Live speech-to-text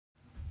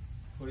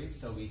for it,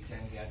 so we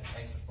can get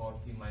x power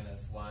p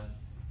minus 1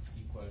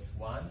 equals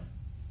 1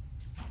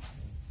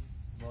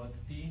 mod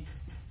p,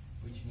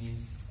 which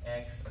means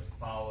x at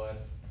power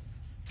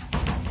p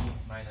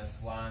minus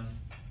 1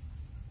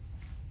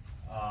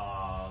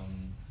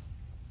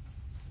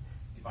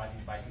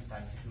 divided by 2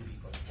 times 2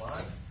 equals 1,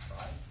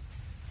 right?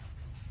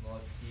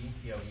 Mod p,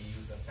 here we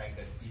use the fact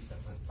that this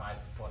is a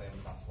type 4m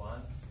plus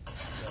 1,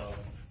 so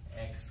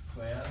x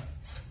squared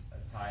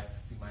at type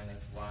p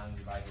minus 1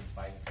 divided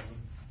by 2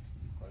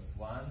 equals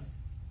 1,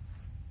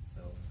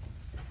 so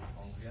it's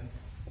congruent.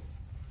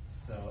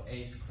 So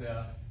a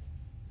squared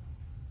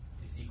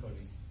is equal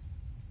with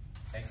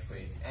x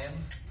squared is m,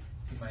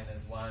 p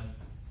minus 1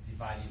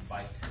 divided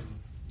by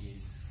 2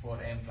 is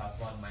 4m plus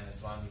 1 minus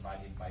 1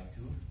 divided by 2.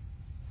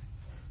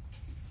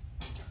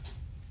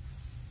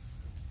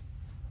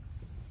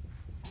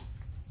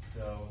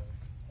 So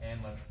m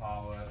at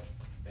power,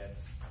 that's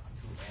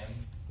 2m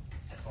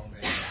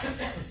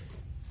congruent.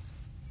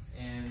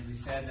 And we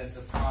said that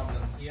the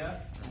problem here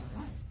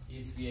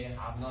is we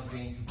are not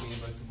going to be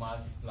able to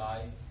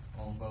multiply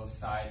on both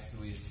sides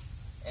with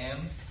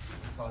m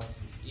because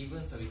it's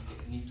even, so we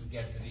need to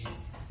get rid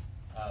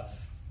of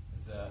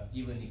the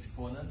even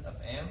exponent of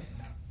m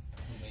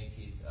to make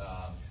it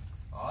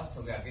odd.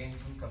 So we are going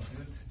to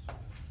compute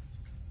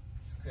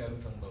square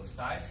root on both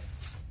sides,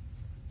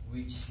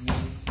 which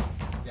means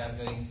we are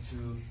going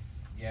to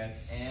get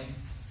m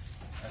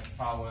at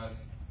power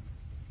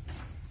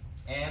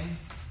m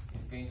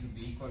is going to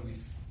be equal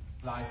with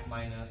plus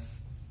minus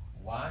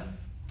 1,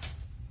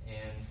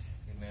 and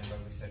remember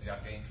we said we are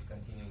going to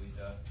continue with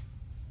the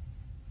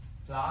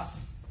plus,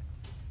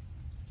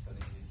 so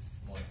this is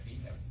mod p,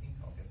 everything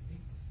obviously.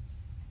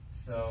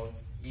 So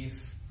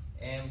if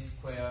m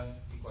squared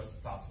equals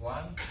plus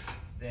 1,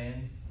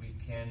 then we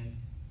can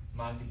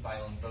multiply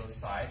on both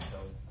sides, so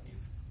if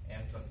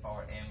m to the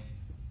power m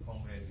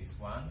congruent with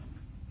 1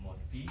 mod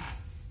p,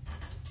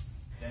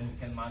 then we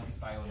can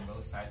multiply on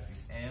both sides with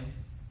m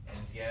and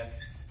get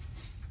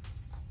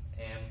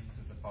m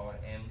to the power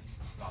m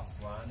plus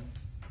 1.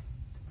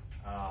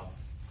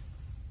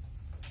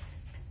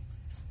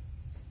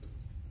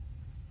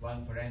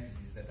 One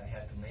parenthesis that I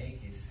had to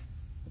make is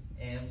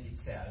m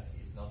itself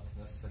is not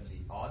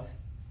necessarily odd,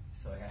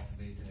 so it has to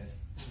be written as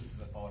 2 to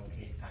the power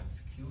k times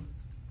q,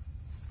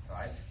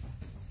 right?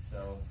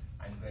 So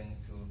I'm going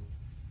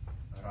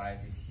to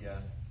write it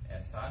here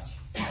as such.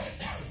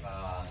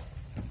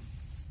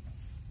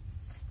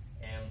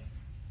 M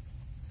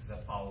to the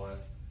power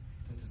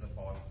 2 to the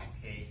power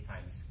k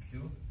times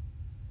q,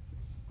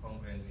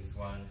 congruent with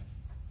 1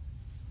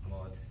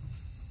 mod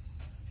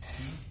p.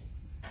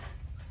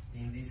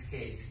 In this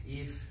case,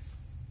 if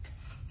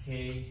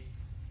k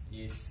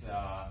is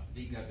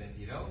bigger than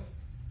 0,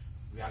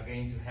 we are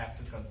going to have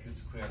to compute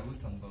square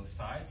root on both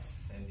sides,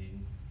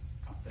 and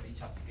after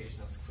each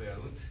application of square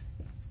root,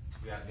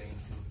 we are going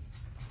to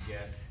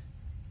get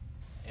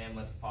m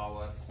at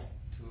power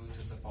 2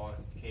 to the power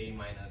k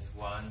minus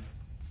 1,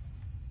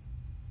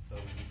 so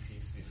we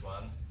decrease with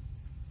 1,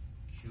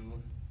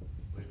 q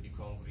will be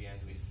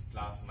congruent with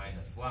plus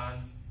minus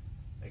 1.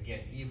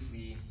 Again, if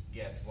we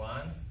get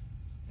 1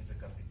 in the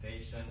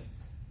computation,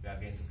 we are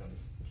going to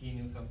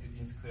continue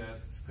computing square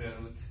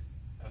root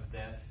of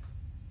that,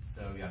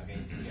 so we are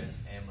going to get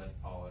m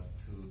at power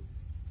 2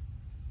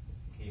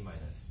 k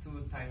minus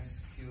 2 times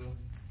q,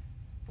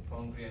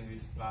 congruent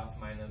with plus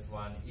minus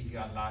 1. If you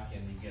are lucky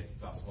and you get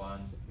plus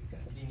 1, we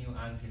continue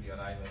until you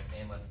arrive at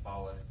m at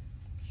power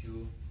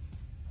q,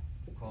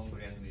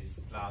 congruent with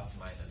plus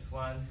minus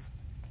 1.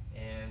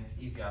 And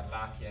if you are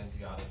lucky and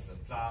you are at the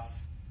plus,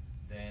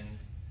 then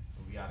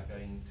we are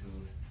going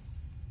to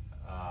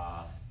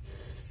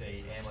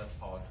say m at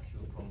power q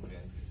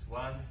congruent with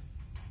 1.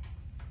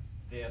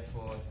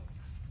 Therefore,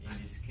 in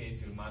this case,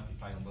 we'll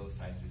multiply on both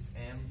sides with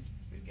m.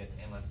 We'll get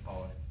m at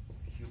power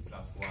q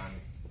plus 1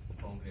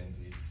 congruent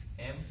with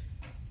m.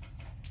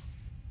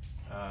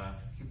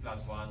 Q plus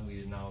 1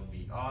 will now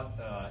be odd,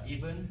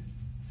 even,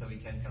 so we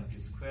can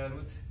compute square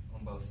root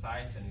on both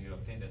sides, and we'll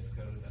obtain that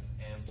square root of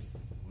m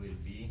will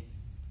be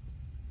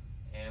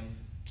m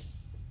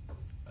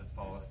at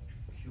power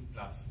q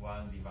plus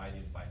 1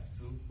 divided by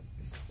 2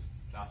 with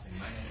plus and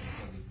minus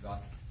until we've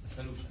got the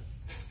solutions.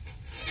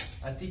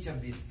 At each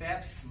of these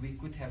steps, we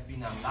could have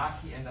been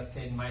unlucky and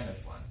obtained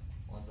minus 1.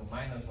 On the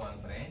minus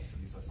 1 branch, so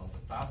this was on the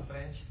plus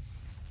branch,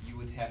 you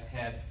would have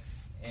had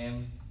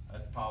m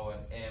at power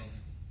m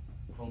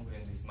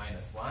congruent with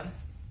minus 1,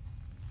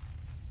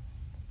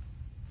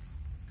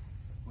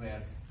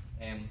 where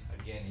m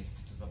again is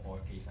to the power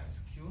k times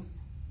q.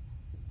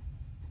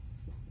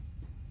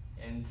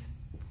 And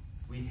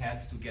we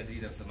had to get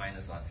rid of the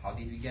minus 1. How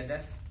did we get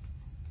that?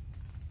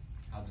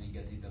 How do we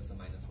get rid of the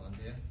minus 1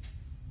 there?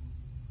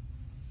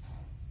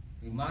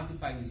 We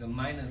multiply with the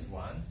minus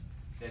 1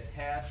 that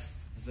has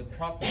the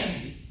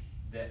property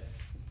that,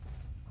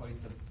 call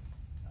it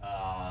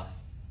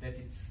that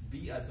it's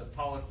b at the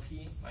power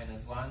p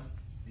minus 1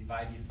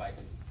 divided by 2.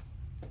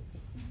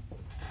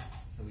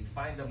 So we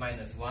find the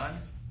minus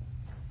 1,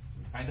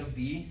 we find a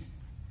b,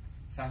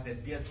 such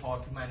that b at power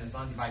p minus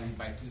 1 divided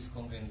by 2 is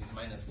congruent with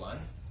minus 1.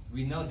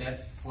 We know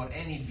that for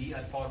any b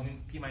at power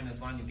p minus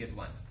 1 you get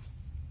 1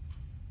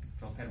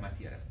 from Fermat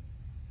theorem.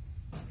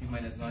 P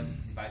minus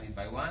 1 divided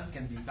by 1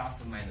 can be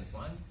plus or minus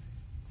 1.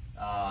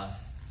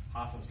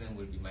 Half of them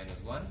will be minus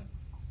 1.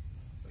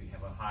 So you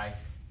have a high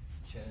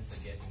chance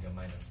of getting a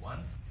minus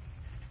 1.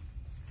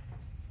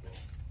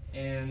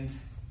 And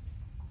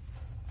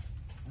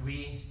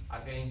we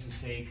are going to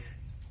take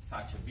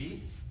such a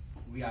b.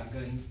 We are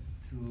going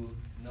to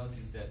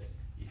notice that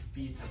if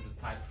p is of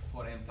the type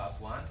 4m plus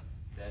 1,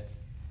 that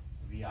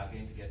we are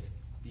going to get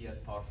b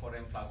at power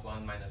 4m plus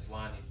 1 minus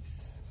 1 is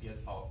b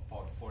at power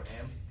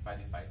 4m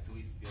divided by 2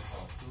 is b at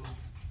power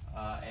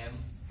 2 m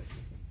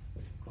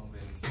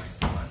congruent with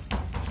minus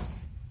 1.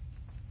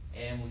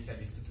 M we said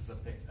is 2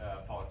 to the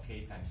power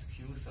k times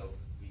q, so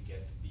we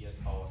get b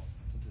at power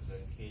 2 to the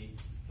k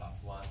plus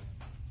 1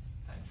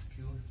 times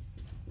q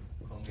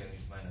congruent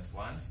with minus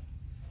 1.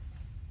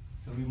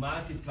 So we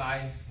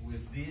multiply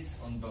with this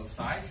on both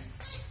sides.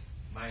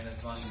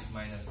 Minus 1 with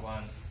minus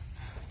 1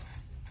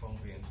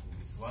 congruent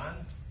with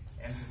 1.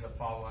 M to the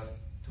power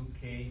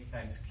 2k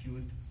times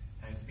q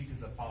times b to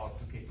the power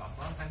 2k plus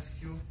 1 times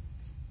q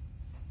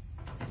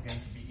is going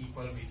to be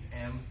equal with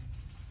m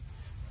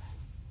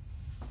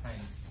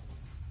times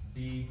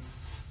b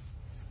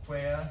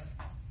square,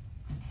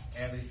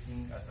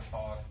 everything as a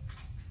power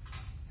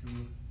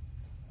 2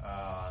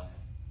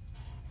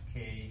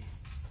 k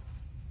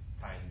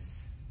times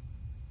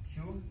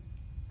q,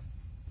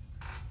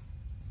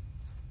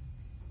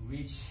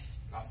 which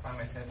last time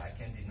I said I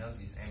can denote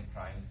this m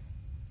prime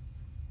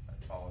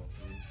at power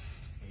 2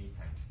 k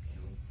times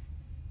q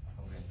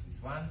congruent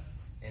with 1.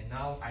 And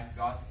now I've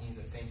got in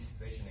the same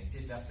situation I see,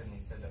 just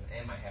instead of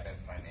m I have m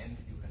prime, and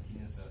you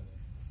continue the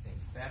same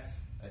steps.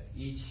 At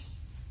each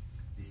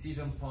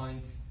decision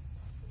point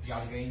you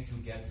are going to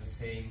get the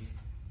same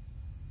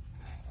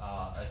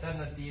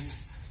alternatives.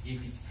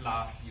 If it's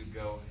plus, you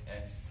go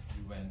as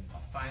you went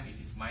last time. If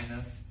it's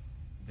minus,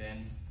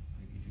 then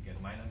if you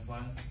get minus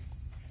 1,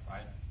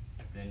 right,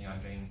 then you are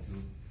going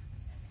to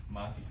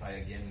multiply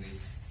again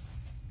with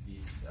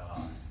this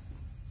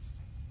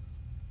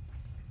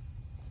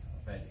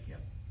value here.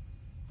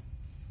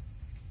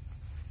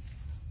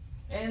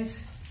 And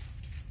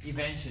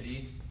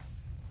eventually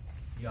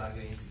you are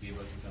going to be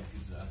able to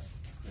compute the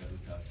square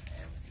root of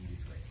m in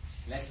this way.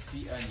 Let's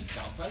see an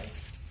example,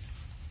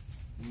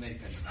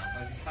 numerical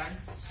example this time.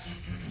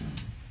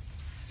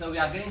 So we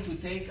are going to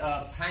take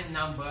a prime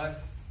number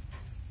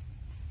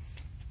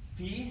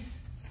p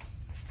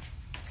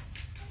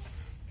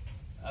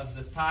of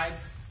the type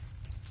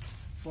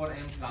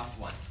 4m plus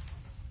 1.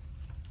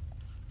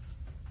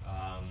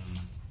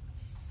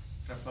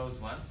 Propose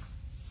one.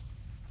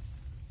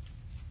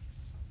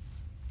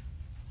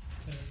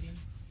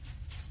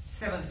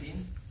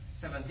 17.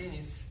 17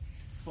 is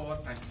 4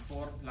 times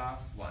 4 plus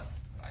 1,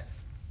 right?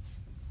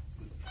 It's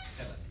good.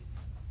 17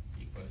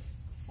 equals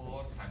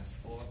 4 times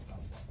 4 plus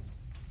 1.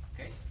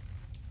 Okay?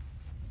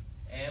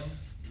 M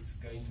is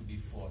going to be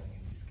 4 in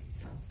this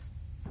case.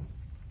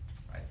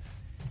 Right?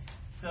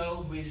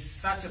 So with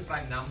such a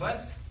prime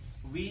number,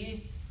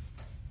 we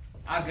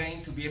are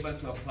going to be able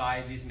to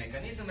apply this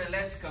mechanism, and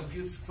let's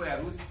compute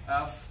square root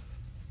of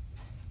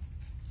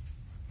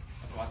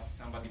what?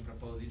 Somebody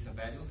proposes a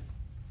value.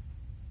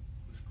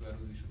 The square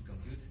root we should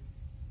compute.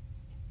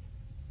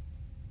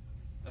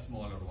 A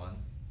smaller one.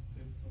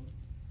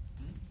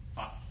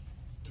 5.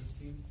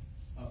 15.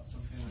 Oh,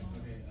 something like,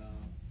 okay,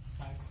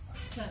 5.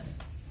 7.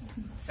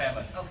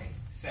 7. Okay,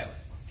 7.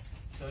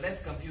 So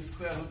let's compute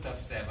square root of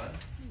 7.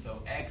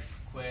 So x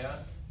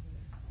squared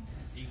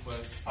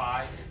equals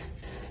 5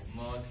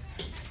 mod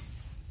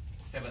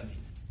 17.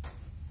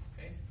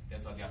 Okay,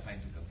 that's what we are trying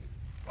to compute.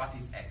 What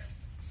is x?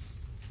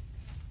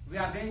 We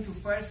are going to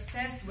first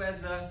test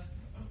whether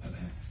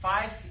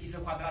 5 is a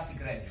quadratic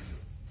residue.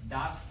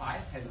 Does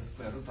 5 has a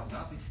square root or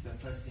not? This is the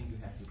first thing you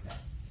have to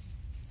test.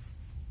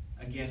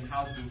 Again,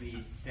 how do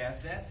we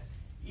test that?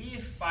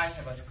 If 5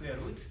 have a square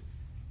root,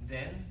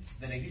 then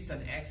there exists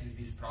an x with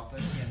this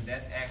property, and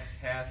that x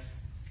has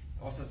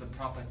also the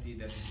property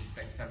that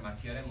respects Fermat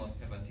theorem on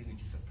 17,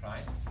 which is a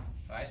prime,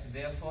 right?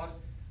 Therefore,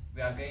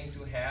 we are going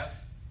to have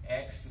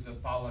x to the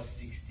power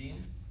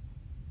 16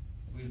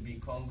 will be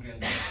congruent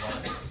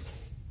with 1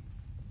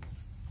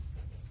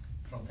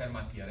 from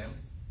Fermat theorem.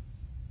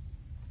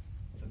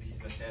 So this is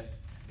the test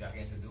we are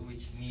going to do,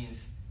 which means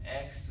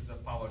x to the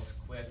power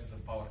square to the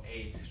power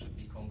 8 should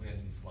be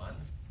congruent with 1,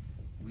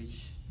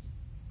 which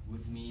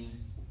would mean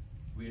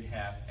we'll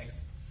have x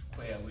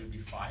squared will be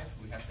 5.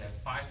 We have to have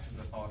 5 to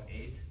the power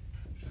 8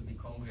 should be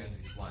congruent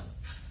with 1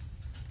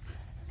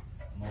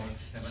 mod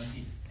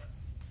 17.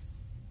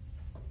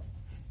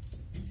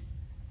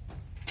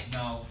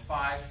 Now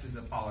 5 to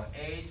the power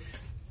 8,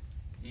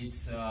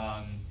 it's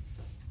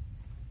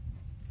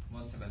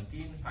mod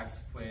 17. 5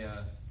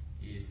 squared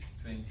is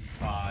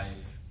 25,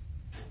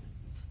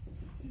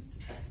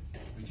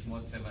 which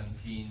mod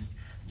 17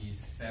 is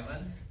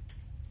 7.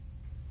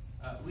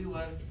 We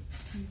were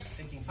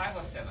thinking 5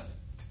 or 7?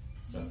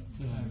 7.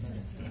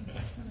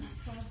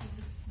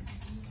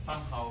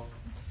 somehow,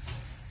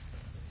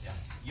 yeah,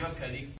 your colleague